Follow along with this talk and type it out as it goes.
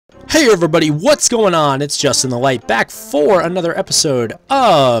Hey everybody, what's going on? It's JUSTinTHElight back for another episode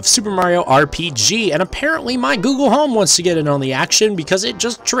of Super Mario RPG, and apparently my Google Home wants to get in on the action because it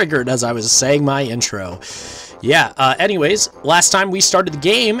just triggered as I was saying my intro. Yeah, anyways, last time we started the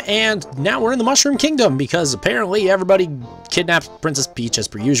game, and now we're in the Mushroom Kingdom because apparently everybody kidnapped Princess Peach as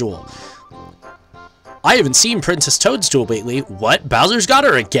per usual. I haven't seen Princess Toadstool lately. What? Bowser's got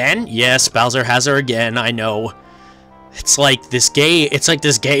her again? Yes, Bowser has her again, I know. It's like this game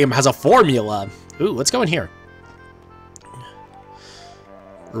has a formula. Ooh, let's go in here.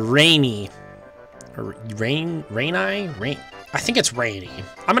 Rainy. Rain? I think it's rainy.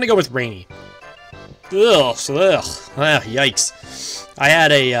 I'm gonna go with rainy. Ugh. Yikes. I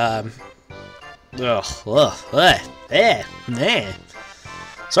had a,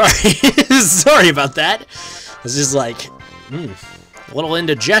 Sorry. Sorry about that. It's just like, a little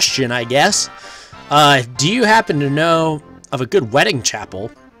indigestion, I guess. Do you happen to know of a good wedding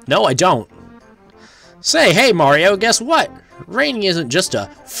chapel? No, I don't. Say, hey Mario, guess what? Rainy isn't just a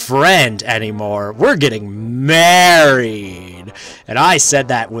friend anymore. We're getting married. And I said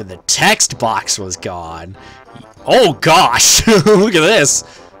that when the text box was gone. Oh gosh, look at this.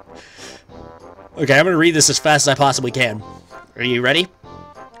 Okay, I'm gonna read this as fast as I possibly can. Are you ready?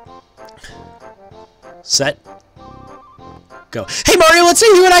 Set. Go. Hey Mario, let's see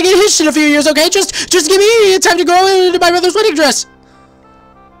you and I get hitched in a few years, okay? Just give me time to grow into my mother's wedding dress.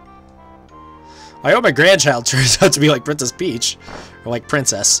 I hope my grandchild turns out to be like Princess Peach. Or like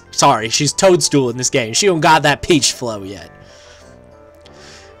Princess. Sorry, she's Toadstool in this game. She don't got that peach flow yet.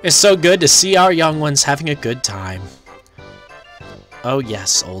 It's so good to see our young ones having a good time. Oh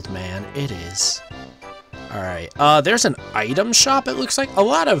yes, old man, it is. Alright, there's an item shop, it looks like. A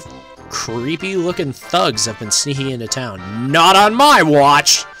lot of creepy looking thugs have been sneaking into town. Not on my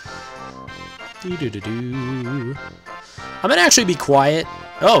watch! I'm gonna actually be quiet.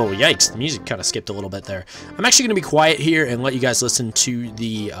 Oh, yikes, the music kind of skipped a little bit there. I'm actually gonna be quiet here and let you guys listen to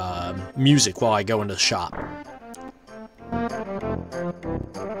the music while I go into the shop.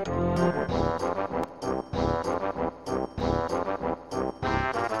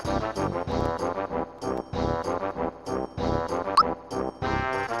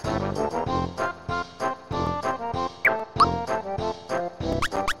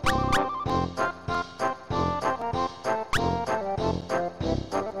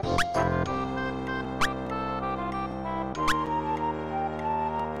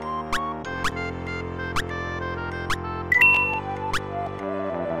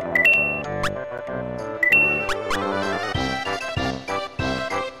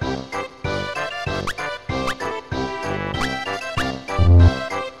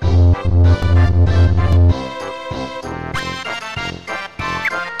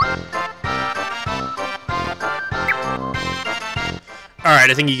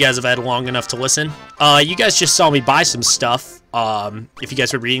 Alright, I think you guys have had long enough to listen. You guys just saw me buy some stuff. If you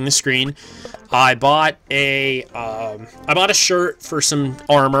guys were reading the screen, I bought a shirt for some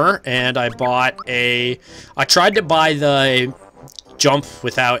armor, and I tried to buy the jump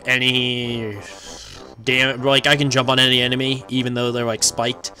without any damage. Like, I can jump on any enemy, even though they're, like,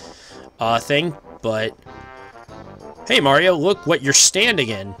 spiked, thing, but... Hey, Mario, look what you're standing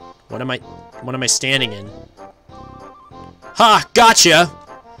in. What am I standing in? Ha! Gotcha!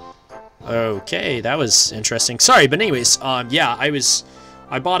 Okay, that was interesting. Sorry, but anyways, yeah,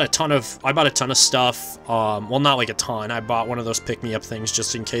 I bought a ton of stuff. Well, not like a ton. I bought one of those pick-me-up things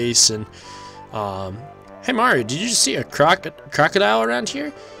just in case, and, hey Mario, did you just see a crocodile around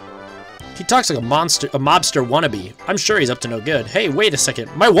here? He talks like a mobster wannabe. I'm sure he's up to no good. Hey, wait a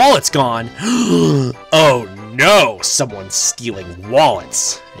second, my wallet's gone! Oh no, someone's stealing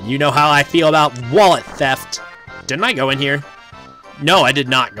wallets. And you know how I feel about wallet theft. Didn't I go in here? No, I did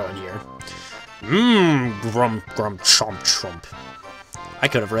not go in here. Grum, chomp, chomp. I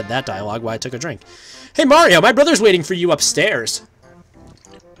could have read that dialogue while I took a drink. Hey, Mario, my brother's waiting for you upstairs.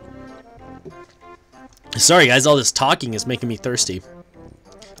 Sorry, guys, all this talking is making me thirsty.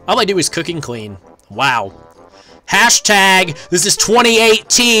 All I do is cook and clean. Wow. Hashtag, this is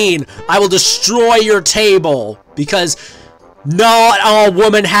 2018. I will destroy your table because not all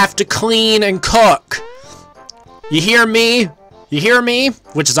women have to clean and cook. You hear me? You hear me?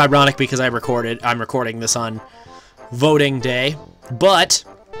 Which is ironic because I'm recording this on voting day. But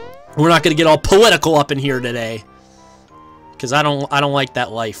we're not gonna get all political up in here today. Cause I don't like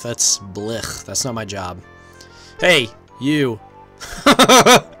that life. That's blech. That's not my job. Hey, you.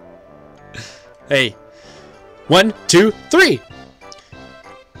 Hey. 1, 2, 3.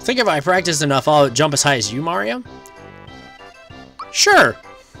 I think if I practice enough, I'll jump as high as you, Mario. Sure.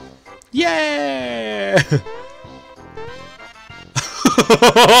 Yeah.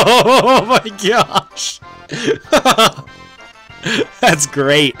 Oh my gosh. That's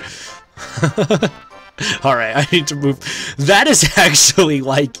great. Alright, I need to move. That is actually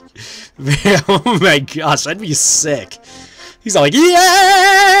like... Oh my gosh, I'd be sick. He's all like,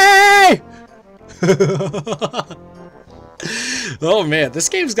 yay! Oh man, this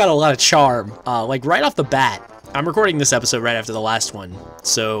game's got a lot of charm. Like right off the bat, I'm recording this episode right after the last one,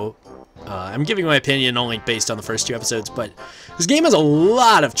 so I'm giving my opinion only based on the first 2 episodes, but this game has a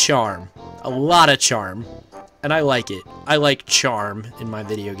lot of charm. A lot of charm. And I like it. I like charm in my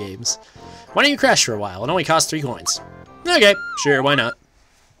video games. Why don't you crash for a while? It only costs 3 coins. Okay, sure, why not?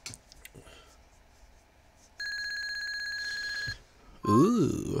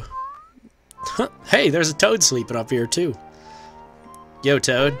 Ooh. Huh. Hey, there's a toad sleeping up here, too. Yo,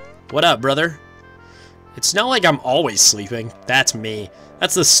 Toad. What up, brother? It's not like I'm always sleeping. That's me.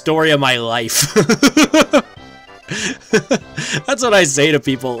 That's the story of my life. That's what I say to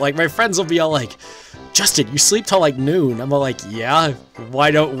people. Like, my friends will be all like, Justin, you sleep till like noon. I'm all like, yeah, why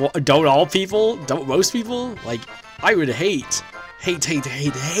don't all people? Don't most people? Like, I would hate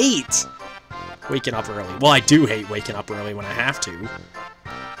waking up early. Well, I do hate waking up early when I have to.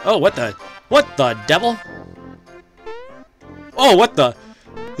 Oh, what the devil? Oh, what the?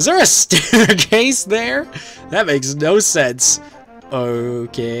 Is there a staircase there? That makes no sense.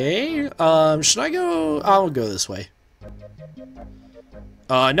 Okay, should I go? I'll go this way.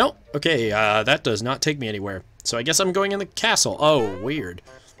 No. Okay, that does not take me anywhere. So I guess I'm going in the castle. Oh, weird.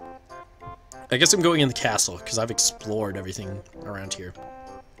 I guess I'm going in the castle, because I've explored everything around here.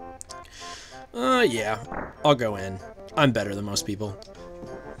 Yeah. I'll go in. I'm better than most people.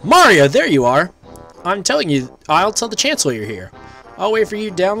 Mario, there you are! I'm telling you, I'll tell the Chancellor you're here. I'll wait for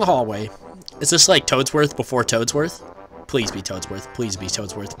you down the hallway. Is this like Toadsworth before Toadsworth? Please be Toadsworth. Please be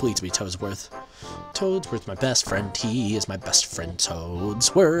Toadsworth. Please be Toadsworth. Toadsworth, my best friend. He is my best friend,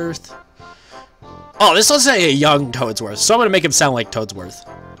 Toadsworth. Oh, this looks like a young Toadsworth, so I'm gonna make him sound like Toadsworth.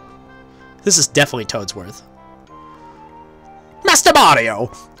 This is definitely Toadsworth. Master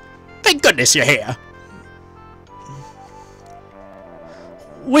Mario! Thank goodness you're here!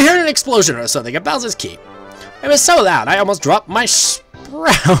 We heard an explosion or something at Bowser's Keep. It was so loud, I almost dropped my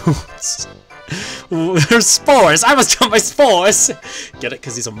sprouts. Spores! I almost dropped my spores! Get it?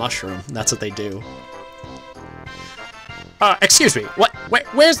 Because he's a mushroom. That's what they do. Excuse me. What?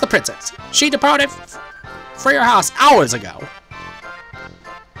 Where's the princess? She departed for your house hours ago.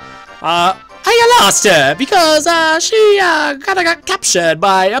 I lost her because she got captured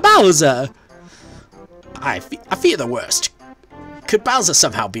by Bowser. I fear the worst. Could Bowser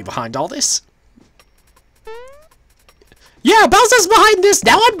somehow be behind all this? Yeah, Bowser's behind this.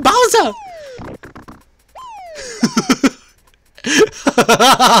 Now I'm Bowser.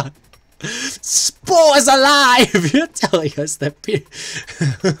 Spores alive! You're telling us that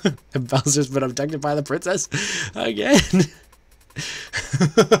Bowser's been abducted by the princess again.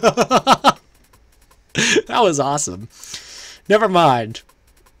 That was awesome. Never mind.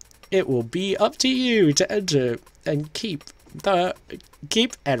 It will be up to you to enter and keep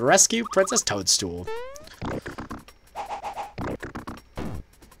and rescue Princess Toadstool.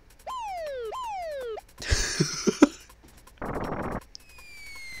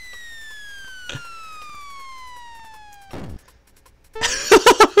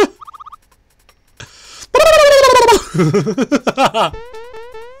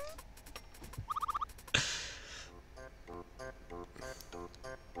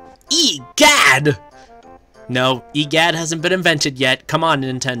 Egad! No, Egad hasn't been invented yet. Come on,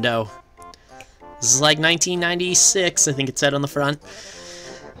 Nintendo. This is like 1996, I think it said on the front.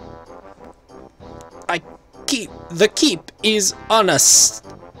 The keep is on us.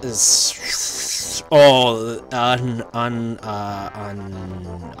 Unasable.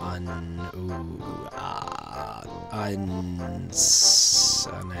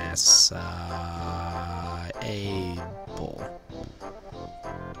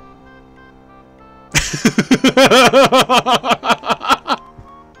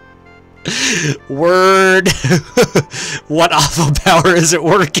 Word. What awful power is at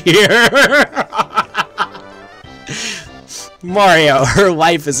work here? Mario, her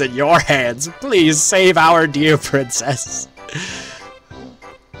life is in your hands. Please save our dear princess.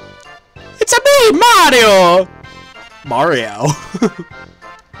 It's a me, Mario! Mario.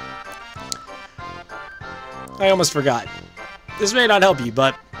 I almost forgot. This may not help you,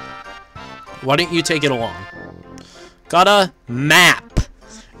 but why don't you take it along? Got a map.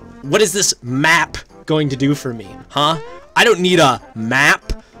 What is this map going to do for me, huh? I don't need a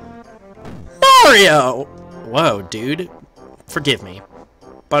map. Mario! Whoa, dude. Forgive me,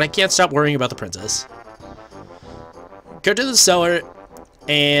 but I can't stop worrying about the princess. Go to the cellar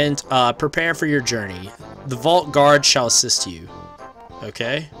and prepare for your journey. The vault guard shall assist you.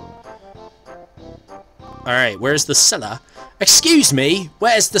 Okay. Alright, where's the cellar? Excuse me,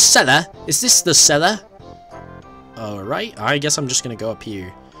 where's the cellar? Is this the cellar? Alright, I guess I'm just gonna go up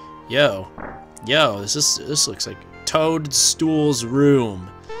here. Yo, this looks like Toadstool's room.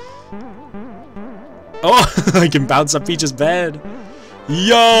 Oh, I can bounce up Peach's bed.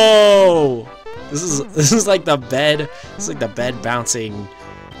 Yo, this is like the bed. This is like the bed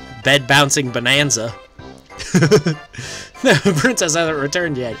bouncing bonanza. The princess hasn't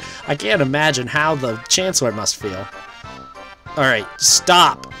returned yet. I can't imagine how the Chancellor must feel. Alright,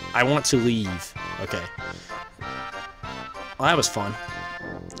 stop. I want to leave. Okay. Well, that was fun.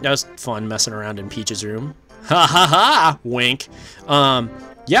 That was fun messing around in Peach's room. Ha ha ha! Wink.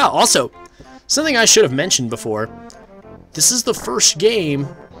 Yeah, also, something I should have mentioned before. This is the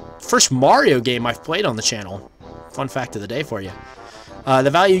first Mario game I've played on the channel. Fun fact of the day for you. The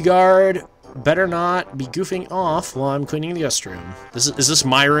value guard better not be goofing off while I'm cleaning the guest room. Is this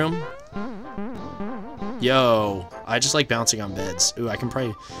my room? Yo, I just like bouncing on beds. Ooh, I can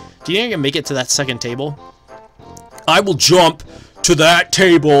probably... Do you think I can make it to that second table? I will jump to that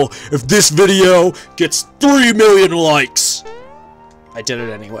table if this video gets 3 million likes. I did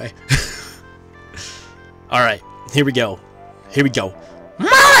it anyway. Alright, here we go. Here we go.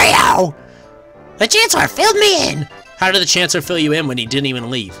 Mario! The Chancellor filled me in! How did the Chancellor fill you in when he didn't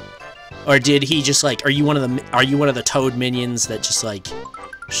even leave? Or did he just like, are you one of the Toad minions that just like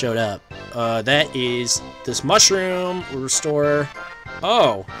showed up? That is this mushroom restore.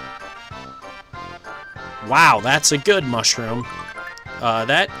 Oh. Wow, that's a good mushroom.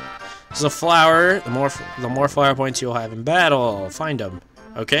 That is a flower. The more flower points you'll have in battle. Find them.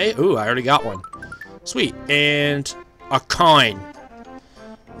 Okay. Ooh, I already got one. Sweet. And a coin.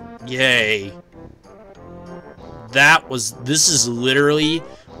 Yay. This is literally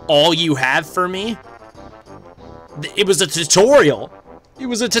all you have for me? It was a tutorial. It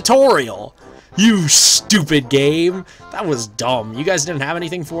was a tutorial. You stupid game. That was dumb. You guys didn't have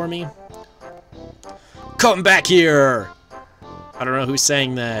anything for me? Come back here. I don't know who's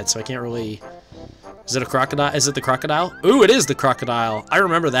saying that, so I can't really... Is it a crocodile? Is it the crocodile? Ooh, it is the crocodile. I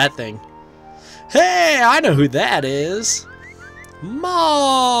remember that thing. Hey, I know who that is.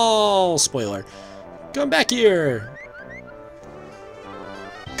 Mallow. Spoiler. Come back here.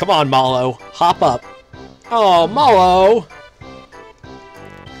 Come on, Mallow. Hop up. Oh, Mallow.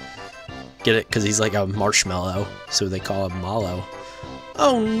 Get it? Because he's like a marshmallow, so they call him Mallow.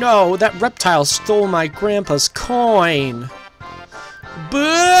 Oh no, that reptile stole my grandpa's coin.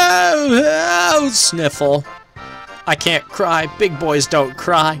 Boo! Sniffle. I can't cry. Big boys don't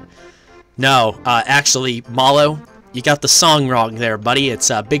cry. No, actually, Mallow, you got the song wrong there, buddy.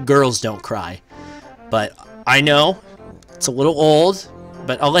 It's Big Girls Don't Cry. But I know it's a little old,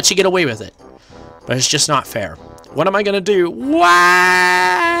 but I'll let you get away with it. But it's just not fair. What am I gonna do?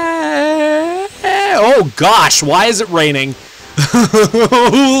 Why? Oh gosh, why is it raining?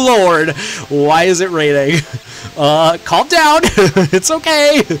 Oh Lord, why is it raining? Calm down. It's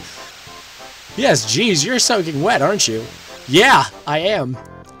okay. Yes, geez, you're soaking wet, aren't you? Yeah, I am.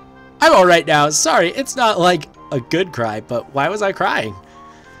 I'm alright now. Sorry, it's not like a good cry, but why was I crying?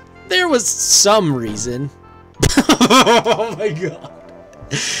 There was some reason. Oh my god.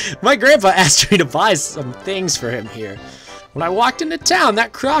 My grandpa asked me to buy some things for him here. When I walked into town,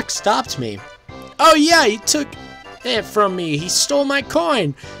 that croc stopped me. Oh yeah, he took it from me. He stole my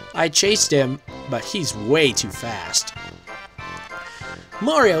coin. I chased him, but he's way too fast.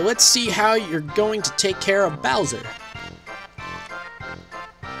 Mario, let's see how you're going to take care of Bowser.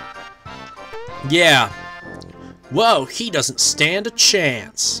 Yeah. Whoa, he doesn't stand a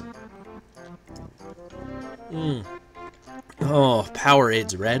chance. Oh,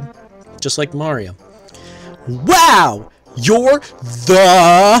 Powerades red. Just like Mario. Wow! You're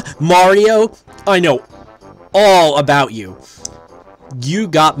the Mario? I know all about you. You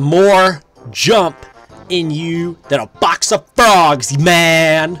got more jump in you than a box of frogs,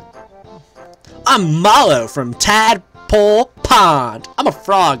 man. I'm Mallow from Tadpole Pond. I'm a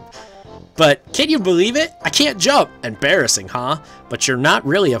frog. But can you believe it? I can't jump. Embarrassing, huh? But you're not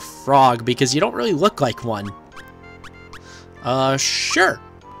really a frog because you don't really look like one. Sure.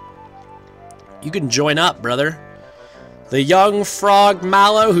 You can join up, brother. The young frog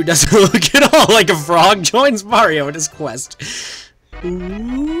Mallow, who doesn't look at all like a frog, joins Mario in his quest.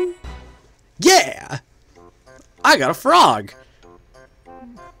 Ooh. Yeah! I got a frog!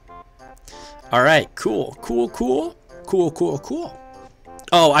 Alright, cool.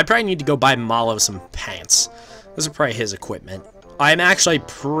 Oh, I probably need to go buy Mallow some pants. Those are probably his equipment. I'm actually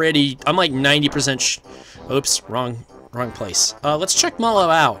I'm like 90% oops, wrong wrong place. Let's check Mallow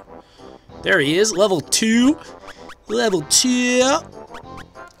out. There he is, level 2. Level 2.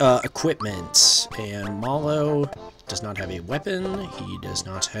 Equipment. And Mallow does not have a weapon. He does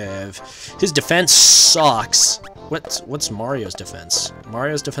not have... His defense sucks. What's Mario's defense?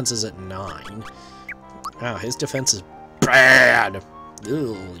 Mario's defense is at 9. Wow, his defense is bad.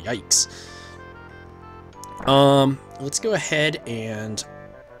 Ew, yikes. Let's go ahead and...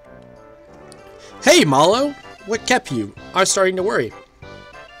 Hey, Mallow! What kept you? I was starting to worry.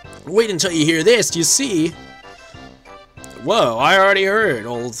 Wait until you hear this, you see? Whoa, I already heard.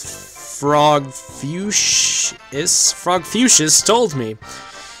 Old Frogfucius told me.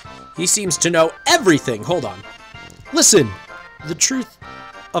 He seems to know everything. Hold on. Listen, the truth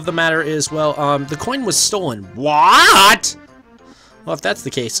of the matter is, well, the coin was stolen. What? Well, if that's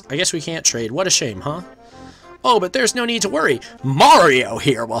the case, I guess we can't trade. What a shame, huh? Oh, but there's no need to worry. Mario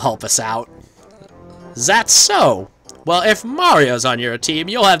here will help us out. Is that so? Well, if Mario's on your team,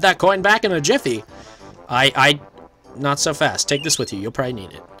 you'll have that coin back in a jiffy. Not so fast. Take this with you. You'll probably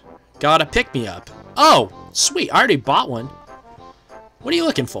need it. Gotta pick me up. Oh, sweet. I already bought one. What are you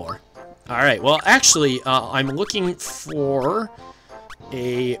looking for? Alright, well, actually, I'm looking for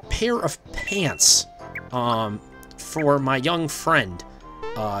a pair of pants, for my young friend,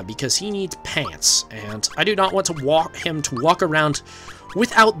 because he needs pants, and I do not want to him to walk around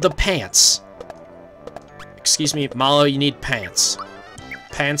without the pants. Excuse me, Mallow, you need pants.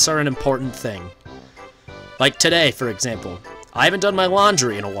 Pants are an important thing. Like today, for example. I haven't done my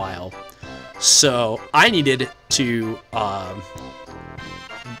laundry in a while, so I needed to,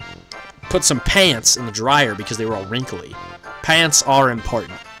 put some pants in the dryer because they were all wrinkly. Pants are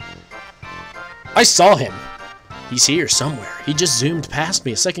important. I saw him. He's here somewhere. He just zoomed past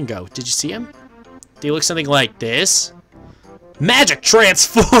me a second ago. Did you see him? Do he look something like this? Magic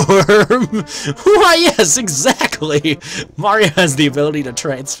transform! Why, yes, exactly! Mario has the ability to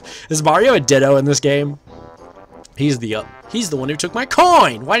Is Mario a Ditto in this game? He's the one who took my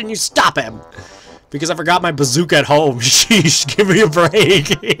coin! Why didn't you stop him? Because I forgot my bazooka at home. Sheesh, give me a break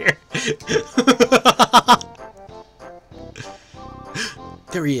here.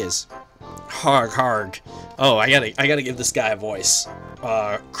 There he is. Harg, harg. Oh, I gotta give this guy a voice.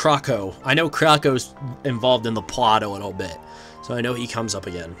 Croco. I know Croco's involved in the plot a little bit, so I know he comes up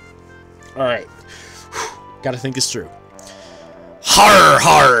again. Alright. Gotta think this through. Har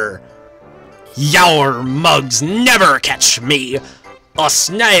har! Your mugs never catch me! A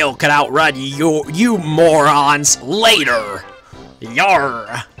snail could outrun you morons later!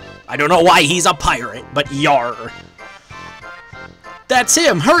 Yar! I don't know why he's a pirate, but yar! That's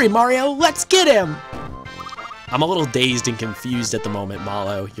him! Hurry, Mario! Let's get him! I'm a little dazed and confused at the moment,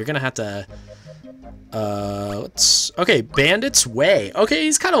 Mallow. You're gonna have to... Okay, Bandit's Way. Okay,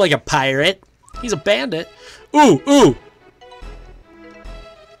 he's kind of like a pirate. He's a bandit. Ooh, ooh!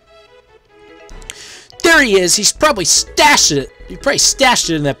 There he is! He's probably stashed it! He probably stashed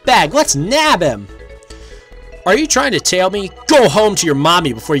it in that bag. Let's nab him! Are you trying to tail me? Go home to your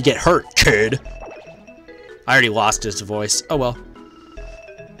mommy before you get hurt, kid! I already lost his voice. Oh well.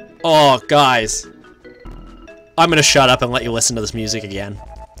 Oh, guys. I'm gonna shut up and let you listen to this music again.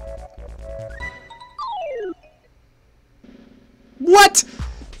 What?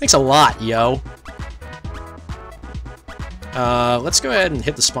 Thanks a lot, yo. Let's go ahead and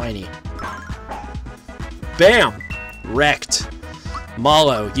hit the spiny. Bam! Wrecked.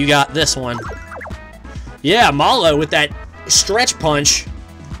 Mallow, you got this one. Yeah, Mallow with that stretch punch.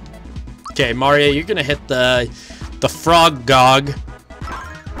 Okay, Mario, you're gonna hit the frog gog.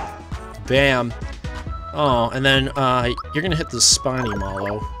 Bam. Oh, and then you're gonna hit the spiny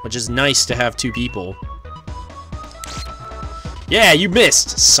Mallow, which is nice to have two people. Yeah, you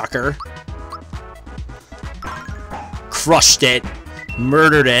missed, sucker. Crushed it.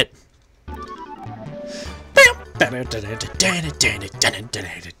 Murdered it.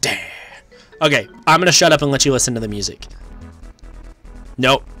 Okay, I'm gonna shut up and let you listen to the music.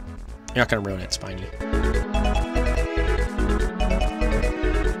 Nope. You're not gonna ruin it, Spiny.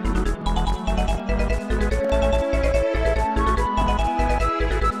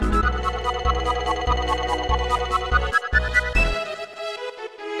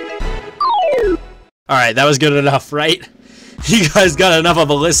 Alright, that was good enough, right? You guys got enough of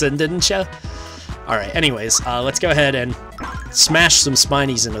a listen, didn't you? Alright, anyways, let's go ahead and smash some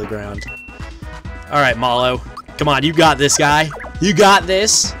spinies into the ground. Alright, Mallow. Come on, you got this, guy. You got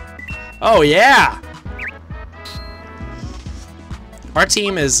this. Oh, yeah! Our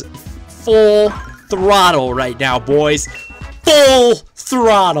team is full throttle right now, boys. Full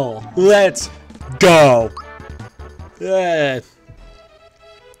throttle. Let's go. Yeah.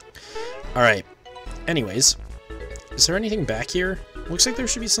 Alright. Anyways, Is there anything back here? Looks like there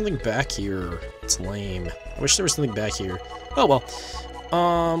should be something back here. It's lame. I wish there was something back here. Oh, well.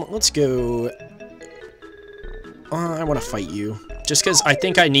 Let's go. I want to fight you. Just because I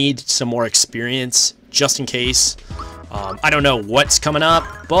think I need some more experience, just in case. I don't know what's coming up,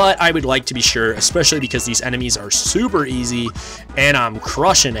 but I would like to be sure, especially because these enemies are super easy, and I'm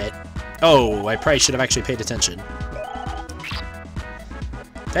crushing it. Oh, I probably should have actually paid attention.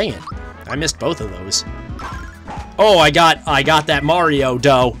 Dang it. I missed both of those. Oh, I got that Mario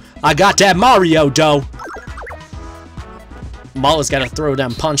dough. I got that Mario dough. Mallow's got to throw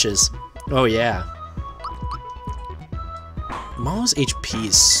down punches. Oh, yeah. Mallow's HP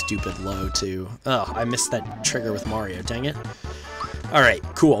is stupid low, too. Oh, I missed that trigger with Mario. Dang it. Alright,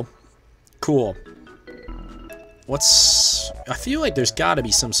 cool. Cool. What's... I feel like there's got to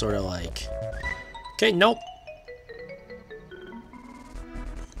be some sort of, like... Okay, nope.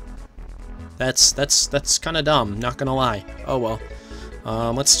 That's kind of dumb, not gonna lie. Oh, well.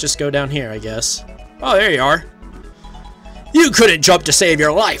 Let's just go down here, I guess. Oh, there you are. You couldn't jump to save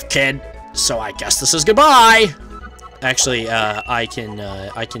your life, kid. So I guess this is goodbye. Actually, I can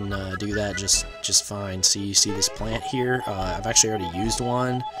do that just fine. See this plant here? I've actually already used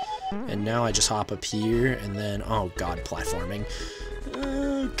one, and now I just hop up here, and then oh god, platforming.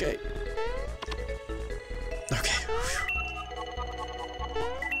 Okay. Okay.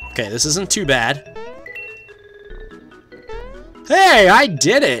 Okay, this isn't too bad. Hey, I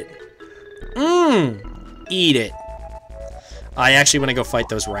did it! Eat it. I actually want to go fight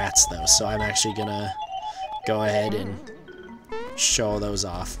those rats, though, so I'm actually gonna go ahead and show those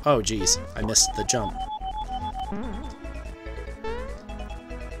off. Oh, jeez. I missed the jump.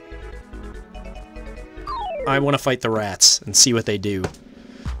 I want to fight the rats and see what they do.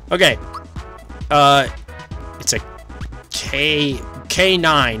 Okay. It's a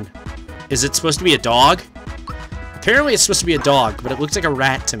K9. Is it supposed to be a dog? Apparently it's supposed to be a dog, but it looks like a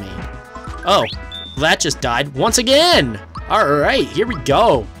rat to me. Oh, that just died once again! Alright, here we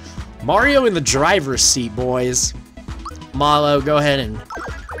go. Mario in the driver's seat, boys. Mallow, go ahead and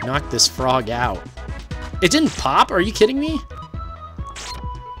knock this frog out. It didn't pop? Are you kidding me?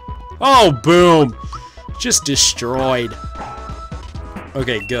 Oh, boom! Just destroyed.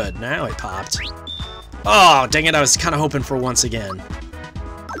 Okay, good. Now it popped. Oh, dang it, I was kind of hoping for once again.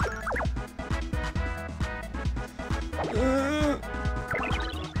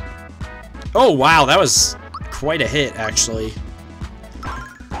 Oh, wow, that was quite a hit, actually.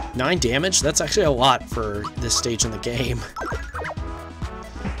 9 damage? That's actually a lot for this stage in the game.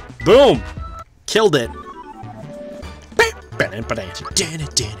 Boom! Killed it.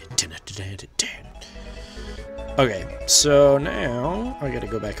 Okay, so now I gotta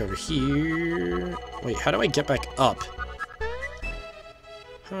go back over here. Wait, how do I get back up?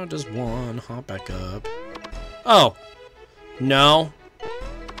 How does one hop back up? Oh! No.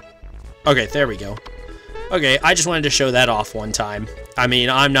 Okay, there we go. Okay, I just wanted to show that off one time. I mean,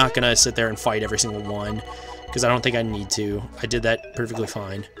 I'm not gonna sit there and fight every single one, because I don't think I need to. I did that perfectly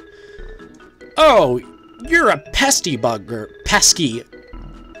fine. Oh, you're a pesky bugger. Pesky.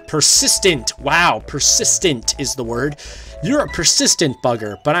 Persistent. Wow, persistent is the word. You're a persistent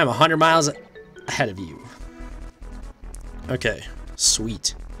bugger, but I'm 100 miles ahead of you. Okay,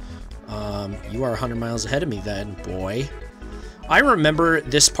 sweet. You are 100 miles ahead of me then, boy. I remember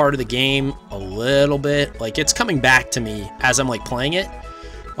this part of the game a little bit. Like, it's coming back to me as I'm, like, playing it.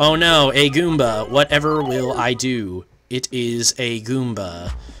 Oh no, a Goomba. Whatever will I do? It is a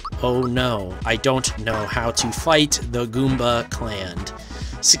Goomba. Oh no, I don't know how to fight the Goomba clan.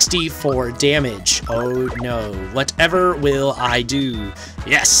 64 damage. Oh no, whatever will I do?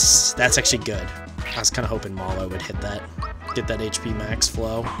 Yes, that's actually good. I was kind of hoping Mallow would hit that. Get that HP max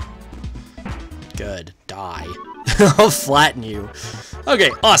flow. Good. Die. I'll flatten you.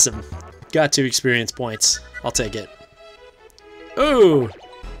 Okay, awesome. Got 2 experience points. I'll take it. Ooh.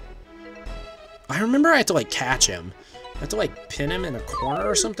 I remember I had to, like, catch him. I had to, like, pin him in a corner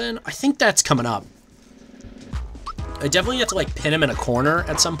or something. I think that's coming up. I definitely have to, like, pin him in a corner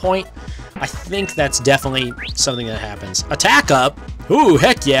at some point. I think that's definitely something that happens. Attack up. Ooh,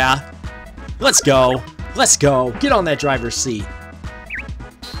 heck yeah. Let's go. Let's go. Get on that driver's seat.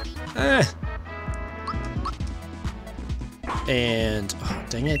 And, oh,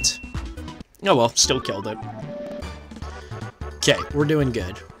 dang it. Oh, well, still killed it. Okay, we're doing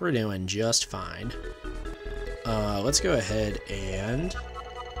good. We're doing just fine. Let's go ahead and...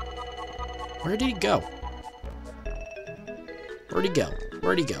 Where did he go? Where'd he go?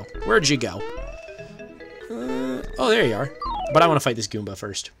 Where'd he go? Where'd you go? Oh, there you are. But I want to fight this Goomba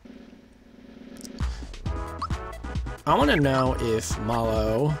first. I want to know if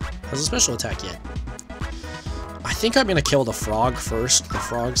Mallow has a special attack yet. I think I'm gonna kill the frog first. The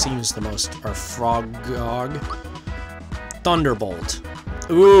frog seems the most... or frog-gog. Thunderbolt.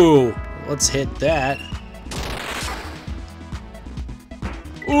 Ooh, let's hit that.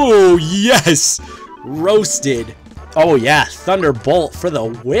 Ooh, yes! Roasted. Oh yeah, Thunderbolt for the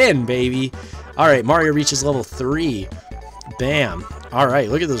win, baby. Alright, Mario reaches level 3. Bam. Alright,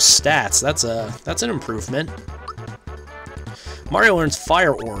 look at those stats. That's an improvement. Mario learns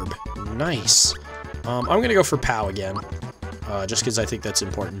Fire Orb. Nice. I'm gonna go for POW again. Just because I think that's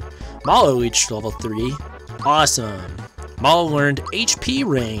important. Mallow reached level 3. Awesome. Mallow learned HP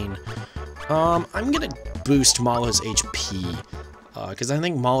Rain. I'm gonna boost Mallow's HP. Because I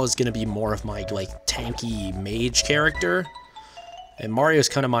think Mallow's gonna be more of my, like, tanky mage character. And Mario's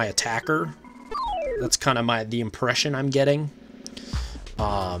kind of my attacker. That's kind of the impression I'm getting.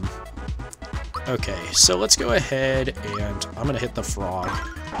 Okay, so let's go ahead and I'm gonna hit the frog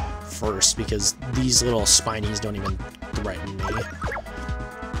first because these little spinies don't even threaten me.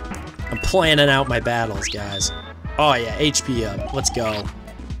 I'm planning out my battles, guys. Oh yeah, HP up. Let's go.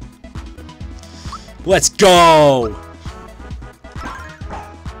 Let's go!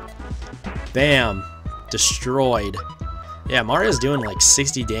 Bam. Destroyed. Yeah, Mario's doing like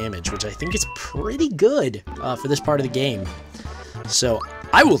 60 damage, which I think is pretty good for this part of the game. So,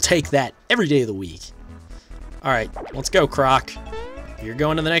 I will take that every day of the week. Alright, let's go, Croc. You're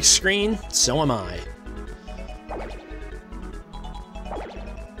going to the next screen, so am I.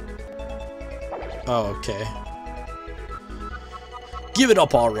 Oh, okay. Give it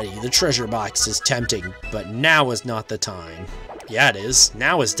up already. The treasure box is tempting, but now is not the time. Yeah, it is.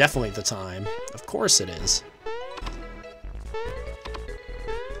 Now is definitely the time. Of course it is.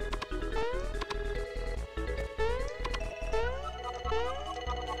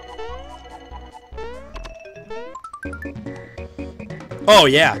 Oh,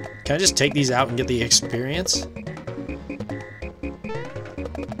 yeah. Can I just take these out and get the experience?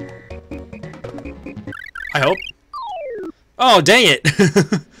 I hope. Oh, dang it.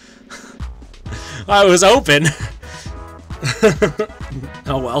 I was open.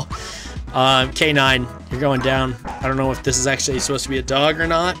 Oh, well. K9, you're going down. I don't know if this is actually supposed to be a dog or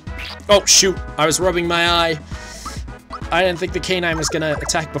not. Oh, shoot. I was rubbing my eye. I didn't think the K9 was going to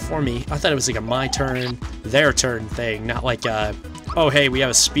attack before me. I thought it was like a my turn, their turn thing. Not like a, oh, hey, we have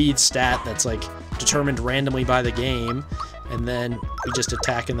a speed stat that's like determined randomly by the game. And then we just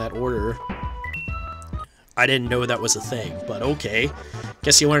attack in that order. I didn't know that was a thing, but okay.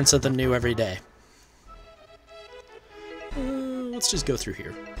 Guess you learn something new every day. Let's just go through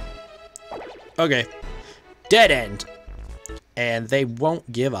here. Okay. Dead end. And they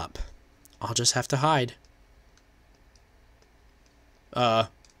won't give up. I'll just have to hide. Did I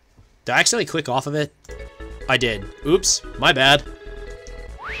actually click off of it? I did. Oops, my bad.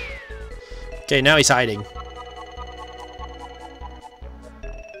 Okay, now he's hiding.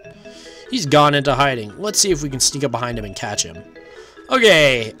 He's gone into hiding. Let's see if we can sneak up behind him and catch him.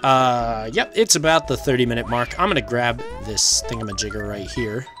 Okay, yep, it's about the 30-minute mark. I'm gonna grab this thingamajigger right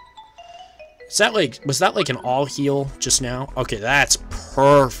here. Is that like, was that like an all heal just now? Okay, that's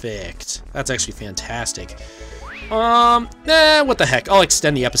perfect. That's actually fantastic. What the heck? I'll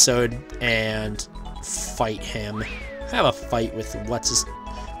extend the episode and fight him. Have a fight with what's his...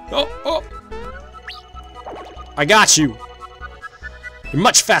 Oh! I got you! You're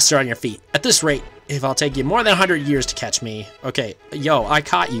much faster on your feet. At this rate, if I'll take you more than 100 years to catch me. Okay, yo, I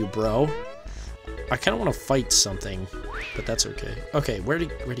caught you, bro. I kind of want to fight something, but that's okay. Okay, where'd he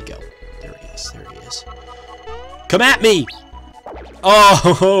go? There he is, there he is. Come at me!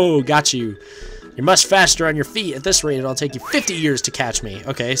 Oh, got you. You're much faster on your feet. At this rate, it'll take you 50 years to catch me.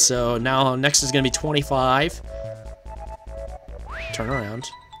 Okay, so now next is going to be 25. Turn around.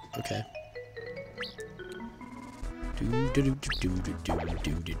 Okay.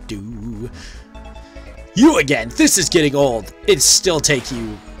 You again! This is getting old. It still take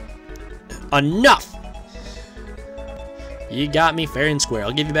you enough. You got me fair and square.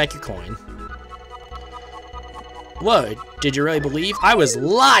 I'll give you back your coin. What? Did you really believe? I was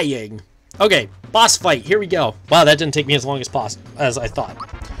lying. Okay, boss fight. Here we go. Wow, that didn't take me as long as I thought.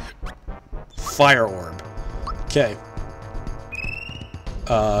 Fire orb. Okay.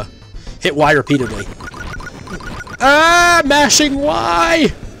 Hit Y repeatedly. Ah, mashing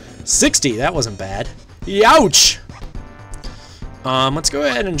Y! 60, that wasn't bad. Youch! Let's go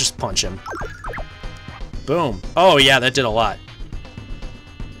ahead and just punch him. Boom. Oh yeah, that did a lot.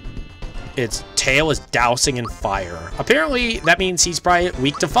 Its tail is dousing in fire. Apparently, that means he's probably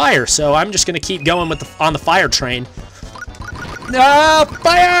weak to fire, so I'm just gonna keep going with on the fire train. No,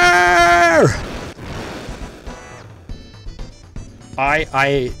 fire!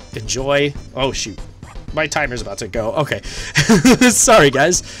 I enjoy... Oh, shoot. My timer's about to go. Okay. Sorry,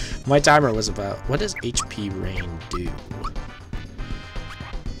 guys. My timer was about... What does HP Rain do?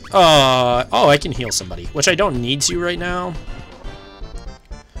 Oh, I can heal somebody, which I don't need to right now.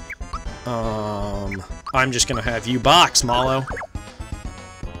 I'm just gonna have you box, Mallow.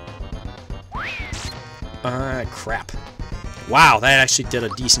 Crap. Wow, that actually did a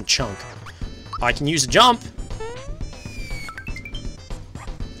decent chunk. I can use a jump.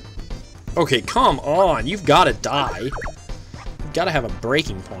 Okay, come on. You've got to die. You've got to have a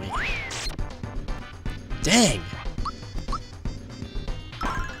breaking point. Dang.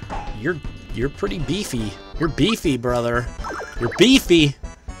 You're pretty beefy. You're beefy, brother. You're beefy.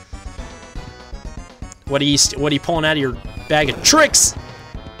 What are you pulling out of your bag of tricks?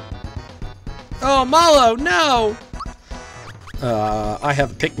 Oh, Mallow, no. I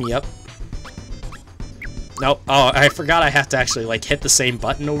have a pick-me-up. Nope. Oh, I forgot I have to actually, like, hit the same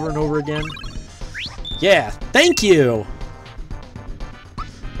button over and over again. Yeah, thank you!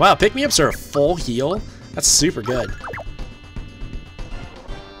 Wow, pick-me-ups are a full heal? That's super good.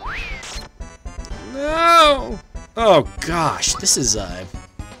 No! Oh, gosh. This is a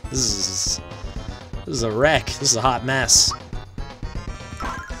wreck. This is a hot mess.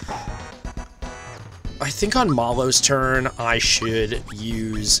 I think on Mallow's turn, I should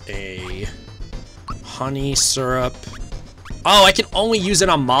use a... honey syrup. Oh, I can only use it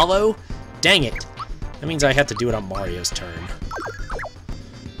on Mallow? Dang it. That means I have to do it on Mario's turn.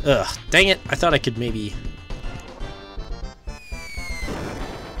 Ugh, dang it. I thought I could maybe...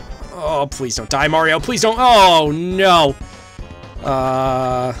 Oh, please don't die, Mario. Please don't. Oh, no.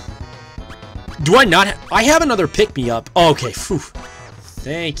 Do I not I have another pick-me-up. Okay, phew.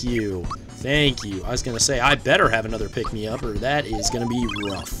 Thank you. Thank you. I was going to say, I better have another pick-me-up, or that is going to be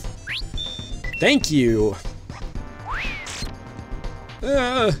rough. Thank you.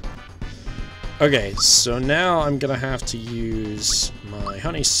 Okay, so now I'm gonna have to use my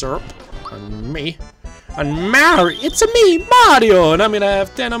honey syrup on me. On Mario, it's me, Mario, and I'm gonna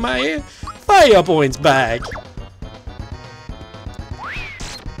have 10 of my fire points back.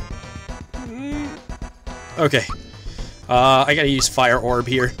 Okay, I gotta use fire orb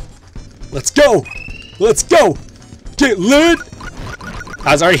here. Let's go! Let's go! Get lit!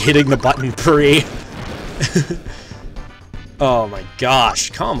 I was already hitting the button pre. Oh my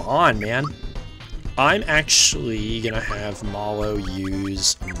gosh, come on, man. I'm actually gonna have Mallow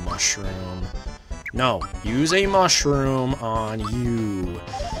use a mushroom. No, use a mushroom on you.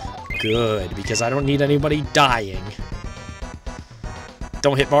 Good, because I don't need anybody dying.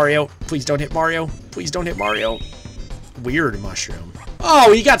 Don't hit Mario. Please don't hit Mario. Please don't hit Mario. Weird mushroom.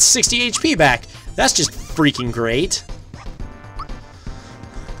 Oh, he got 60 HP back. That's just freaking great.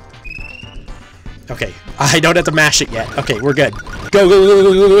 Okay, I don't have to mash it yet. Okay, we're good. Go, go, go,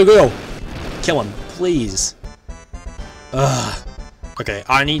 go, go, go, go. Kill him, please. Ugh. Okay,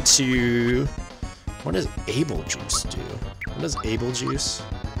 I need to... What does Able Juice do? What does Able Juice?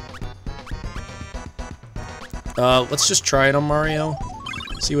 Let's just try it on Mario.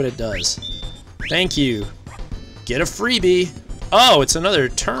 See what it does. Thank you. Get a freebie. Oh, it's another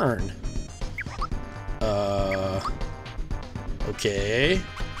turn. Okay.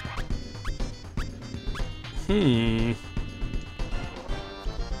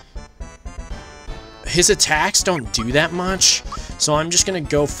 His attacks don't do that much, so I'm just gonna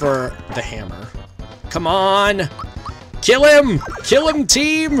go for the hammer. Come on! Kill him! Kill him,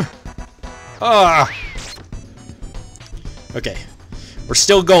 team! Ah! Okay. We're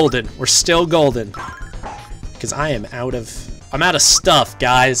still golden. We're still golden. Because I am out of... I'm out of stuff,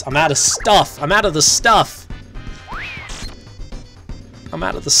 guys. I'm out of stuff. I'm out of the stuff. I'm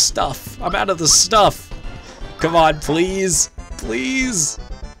out of the stuff. I'm out of the stuff. Come on, please. Please.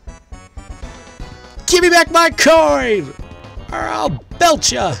 Give me back my coin! Or I'll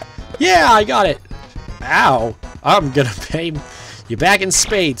belt ya! Yeah, I got it! Ow. I'm gonna pay you back in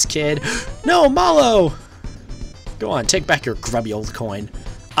spades, kid. No, Mallow! Go on, take back your grubby old coin.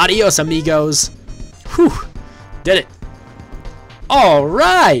 Adios, amigos. Whew. Did it.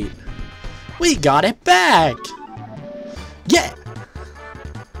 Alright! We got it back! Yeah!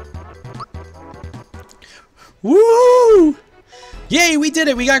 Woo! Yay, we did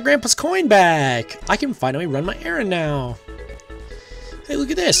it! We got Grandpa's coin back! I can finally run my errand now. Hey,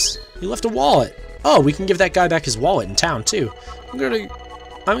 look at this! He left a wallet. Oh, we can give that guy back his wallet in town, too. I'm gonna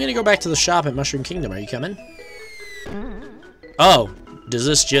go back to the shop at Mushroom Kingdom. Are you coming? Oh, does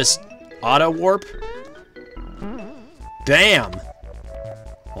this just auto-warp? Bam!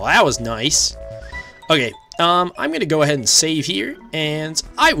 Well, that was nice. Okay, I'm gonna go ahead and save here, and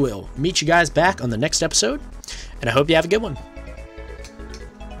I will meet you guys back on the next episode, and I hope you have a good one.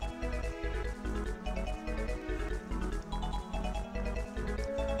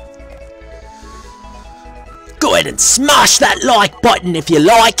 ahead and smash that like button if you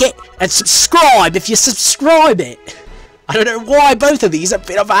like it, and subscribe if you subscribe it. I don't know why both of these have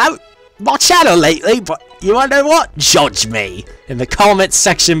been about my channel lately, but you wanna know what? Judge me in the comments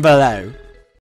section below.